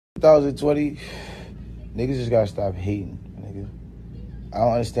2020, niggas just gotta stop hating, nigga. I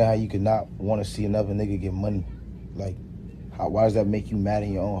don't understand how you could not want to see another nigga get money. Like, why does that make you mad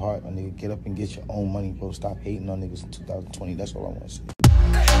in your own heart, my nigga? Get up and get your own money, bro. Stop hating on niggas in 2020. That's all I want to say.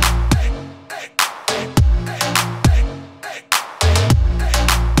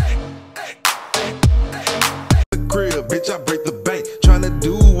 Crib, bitch, I break the bank. Tryna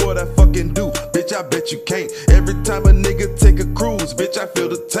do what I fucking do, bitch, I bet you can't. Every time a nigga take a cruise, bitch, I fill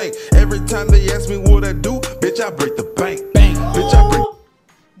the tank. Every time they ask me what I do, bitch, I break the bank. Bang, bitch, I break.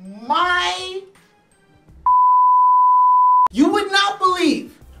 My, you would not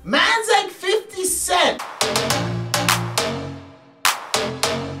believe, man's like 50 Cent.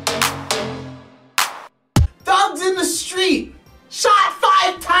 Thugs in the street, shot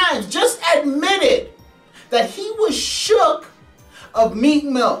 5 times, just admitted that he was shook of Meek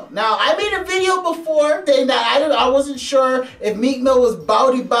Mill. Now, I made a video before saying that I wasn't sure if Meek Mill was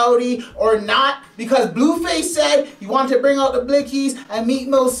bowdy or not, because Blueface said he wanted to bring out the blickies, and Meek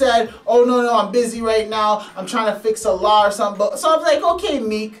Mill said, oh no, I'm busy right now, I'm trying to fix a law or something. So I was like, okay,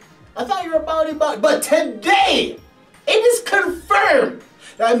 Meek, I thought you were bowdy. But today, it is confirmed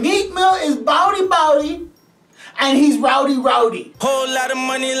that Meek Mill is bowdy, and he's rowdy. Whole lot of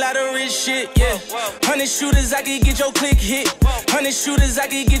money, lot of rich shit, yeah. 100 shooters, I can get your click hit. 100 shooters, I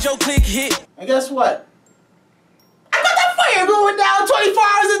can get your click hit. And guess what? I got that fire going down 24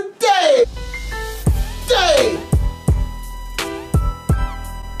 hours a day. Day.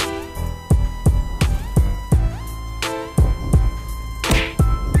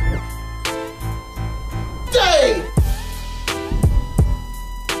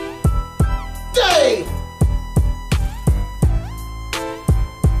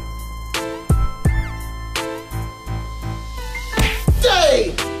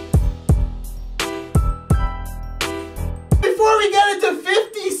 Before we get into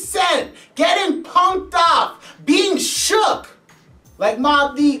 50 Cent getting punked off, being shook like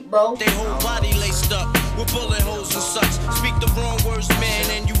Mobb Deep, bro. They whole body laced up with bullet holes and such. Speak the wrong words, man,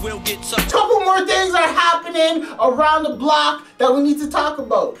 and you will get touched. Couple more things are happening around the block that we need to talk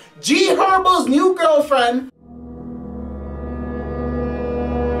about. G Herbo's new girlfriend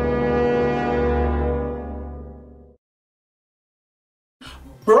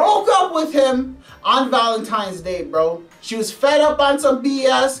broke up with him on Valentine's Day, bro. She was fed up on some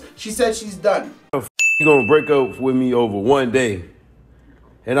BS. She said she's done. You gonna break up with me over one day,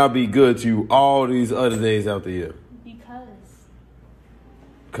 and I'll be good to you all these other days out the year?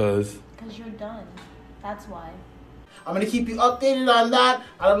 Because you're done. That's why. I'm gonna keep you updated on that.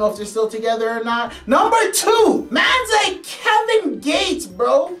 I don't know if they're still together or not. Number 2, man's like Kevin Gates,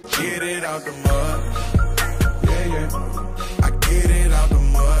 bro. Get it out the mud. Yeah. I get it out the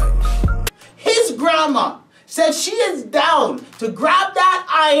mud. His grandma said she is down to grab that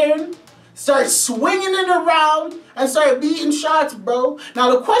iron, start swinging it around, and start beating shots, bro. Now,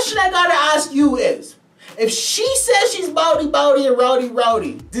 the question I gotta ask you is, if she says she's bowdy and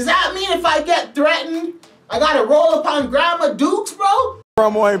rowdy, does that mean if I get threatened, I gotta roll upon Grandma Dukes, bro?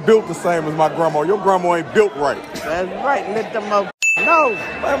 Grandma ain't built the same as my grandma. Your grandma ain't built right. That's right, let them know. No.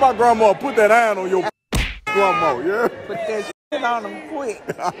 Man, my grandma put that iron on your grandma, yeah? Put that shit on them quick.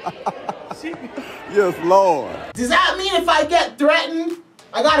 Yes, Lord. Does that mean if I get threatened,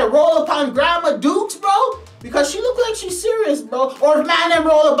 I gotta roll upon Grandma Dukes, bro? Because she look like she's serious, bro. Or if man them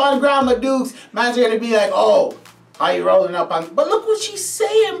roll upon Grandma Dukes, man's gonna be like, oh, how you rolling up on? But look what she's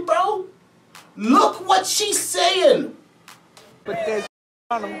saying, bro. Look what she's saying. Put that shit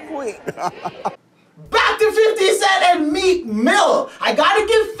on them quick. Back to 50 Cent and Meek Mill. I gotta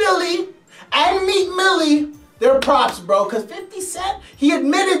give Philly and Meek Millie their props, bro. Because 50 Cent, he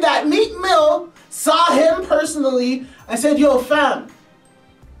admitted that Meek Mill saw him personally and said, yo, fam,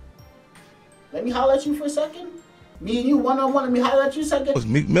 let me holler at you for a second. Me and you one-on-one, let me holler at you a second. It was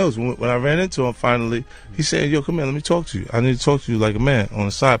Meek Mills. When I ran into him finally, he said, yo, come here, let me talk to you. I need to talk to you like a man. On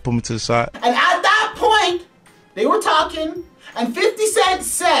the side, put me to the side. And at that point, they were talking, and 50 Cent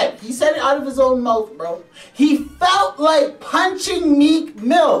said, he said it out of his own mouth, bro, he felt like punching Meek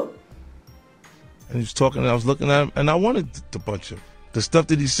Mill. And he was talking, and I was looking at him, and I wanted to punch him. The stuff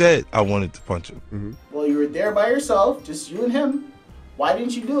that he said, I wanted to punch him. Mm-hmm. Well, you were there by yourself, just you and him. Why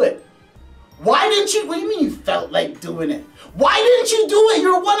didn't you do it? Why didn't you? What do you mean you felt like doing it? Why didn't you do it?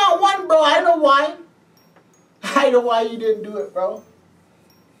 You're one-on-one, bro. I know why. I know why you didn't do it, bro.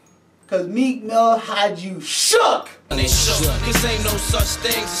 Because Meek Mill had you shook. They shook, cause ain't no such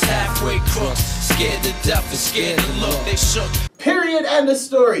things as halfway crooks. Scared to death and scared to look. They shook. Period, end of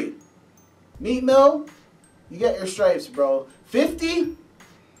story. Meek Mill, you get your stripes, bro. 50?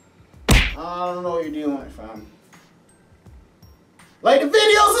 I don't know what you're dealing with, fam. Like the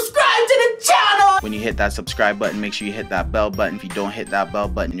video, subscribe to the channel! When you hit that subscribe button, make sure you hit that bell button. If you don't hit that bell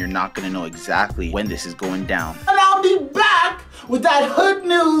button, you're not gonna know exactly when this is going down. And I'll be back with that hood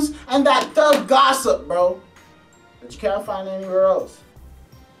news and that thug gossip, bro, that you can't find anywhere else.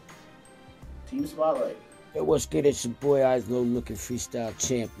 Team Spotlight. Hey, what's good? It's your boy Eyes Low Looking Freestyle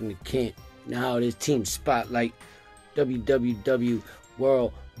Champ in the camp. Now it is Team Spotlight, WWW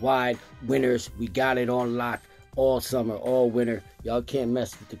Worldwide Winners. We got it on lock all summer, all winter. Y'all can't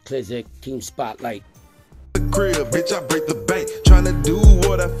mess with the Clizzic. Team Spotlight. The crib, bitch, I break the bank. Tryna do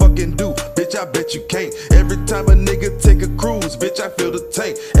what I fucking do, bitch, I bet you can't. Every time a nigga take a cruise, bitch, I fill the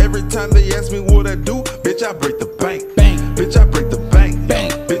tank. Every time they ask me what I do, bitch, I break the bank. Bang, bitch, I break the bank. Bang,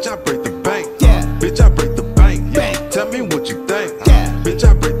 bitch, I break the bank. Yeah, bitch, I break the bank. Bang, tell me what you think. Yeah, bitch,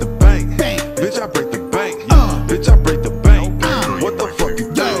 I break the bank. Bang, bitch, I break the bank. Bitch, I break the bank. What the fuck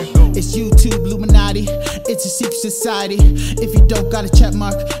you think? It's YouTube Illuminati. It's a secret society. If you don't got a check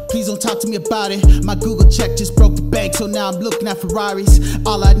mark, please don't talk to me about it. My Google check just broke the bank, so now I'm looking at Ferraris.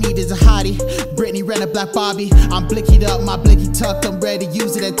 All I need is a hottie. Britney ran a black Bobby. I'm blinkied up, my blinky tucked. I'm ready to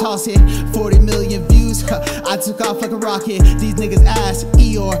use it and toss it. 40 million views. I took off like a rocket. These niggas ass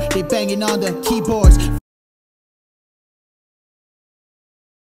Eeyore. They banging on the keyboards.